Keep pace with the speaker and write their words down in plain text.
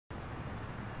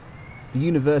The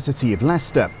University of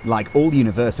Leicester, like all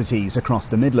universities across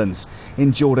the Midlands,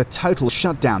 endured a total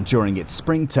shutdown during its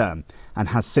spring term and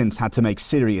has since had to make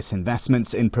serious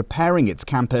investments in preparing its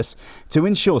campus to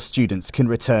ensure students can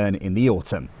return in the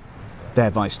autumn.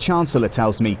 Their Vice-Chancellor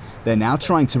tells me they're now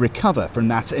trying to recover from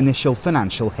that initial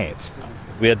financial hit.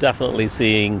 We are definitely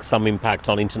seeing some impact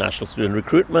on international student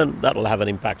recruitment. That will have an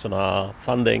impact on our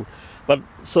funding. But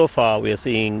so far we are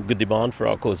seeing good demand for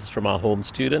our courses from our home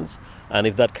students, and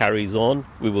if that carries on,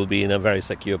 we will be in a very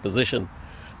secure position.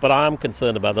 But I am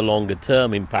concerned about the longer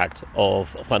term impact of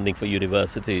funding for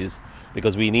universities,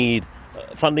 because we need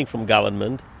funding from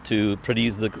government to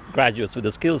produce the graduates with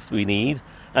the skills we need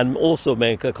and also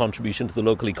make a contribution to the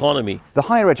local economy. The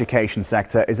higher education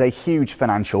sector is a huge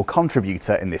financial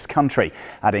contributor in this country,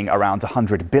 adding around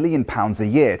 £100 billion a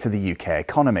year to the UK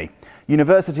economy.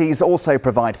 Universities also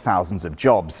provide thousands of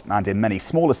jobs, and in many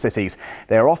smaller cities,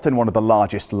 they are often one of the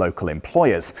largest local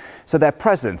employers. So their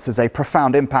presence has a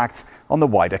profound impact on the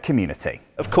wider community.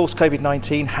 Of course,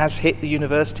 COVID-19 has hit the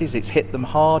universities. It's hit them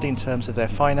hard in terms of their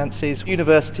finances.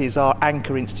 Universities are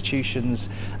anchor institutions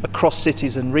across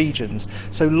cities and regions.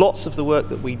 So lots of the work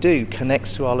that we do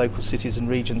connects to our local cities and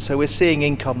regions. So we're seeing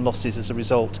income losses as a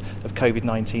result of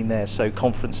COVID-19 there. So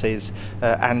conferences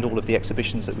and all of the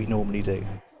exhibitions that we normally do.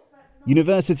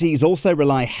 Universities also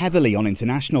rely heavily on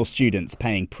international students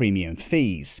paying premium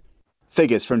fees.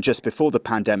 Figures from just before the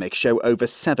pandemic show over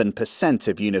 7%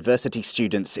 of university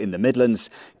students in the Midlands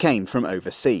came from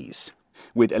overseas,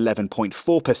 with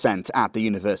 11.4% at the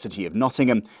University of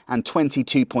Nottingham and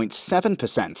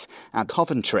 22.7% at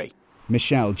Coventry.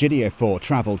 Michelle Gideofor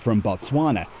travelled from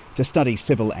Botswana to study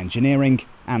civil engineering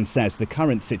and says the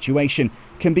current situation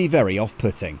can be very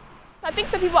off-putting. I think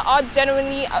some people are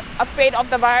genuinely afraid of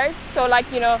the virus, so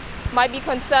might be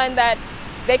concerned that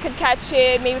they could catch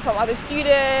it maybe from other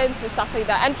students and stuff like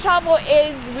that. And travel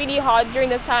is really hard during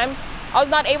this time. I was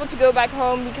not able to go back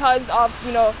home because of,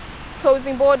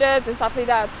 closing borders and stuff like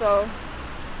that. So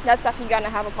that's stuff you're going to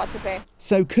have a part to play.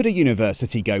 So could a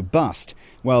university go bust?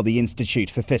 Well, the Institute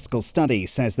for Fiscal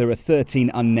Studies says there are 13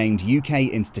 unnamed UK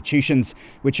institutions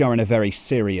which are in a very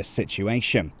serious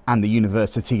situation. And the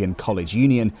University and College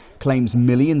Union claims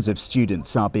millions of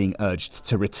students are being urged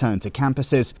to return to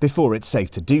campuses before it's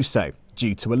safe to do so,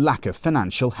 due to a lack of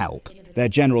financial help. Their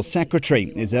General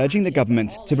Secretary is urging the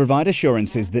government to provide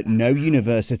assurances that no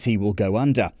university will go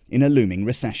under in a looming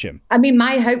recession. I mean,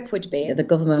 my hope would be the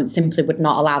government simply would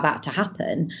not allow that to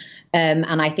happen.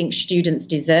 And I think students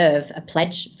deserve a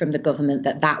pledge from the government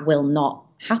that that will not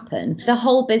happen. The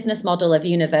whole business model of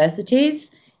universities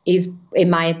is, in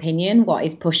my opinion, what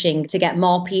is pushing to get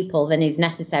more people than is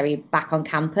necessary back on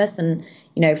campus. And,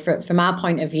 from our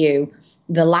point of view,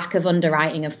 the lack of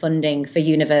underwriting of funding for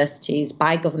universities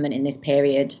by government in this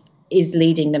period is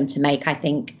leading them to make, I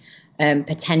think,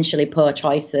 potentially poor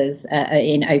choices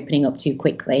in opening up too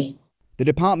quickly. The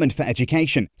Department for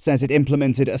Education says it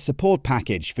implemented a support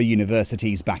package for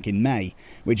universities back in May,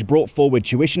 which brought forward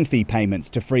tuition fee payments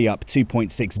to free up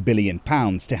 £2.6 billion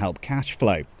to help cash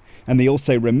flow. And they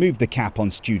also removed the cap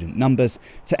on student numbers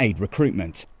to aid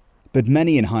recruitment. But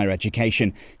many in higher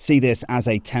education see this as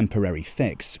a temporary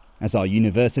fix, as our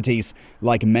universities,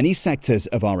 like many sectors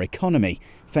of our economy,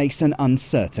 face an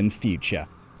uncertain future.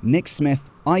 Nick Smith,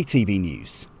 ITV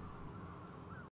News.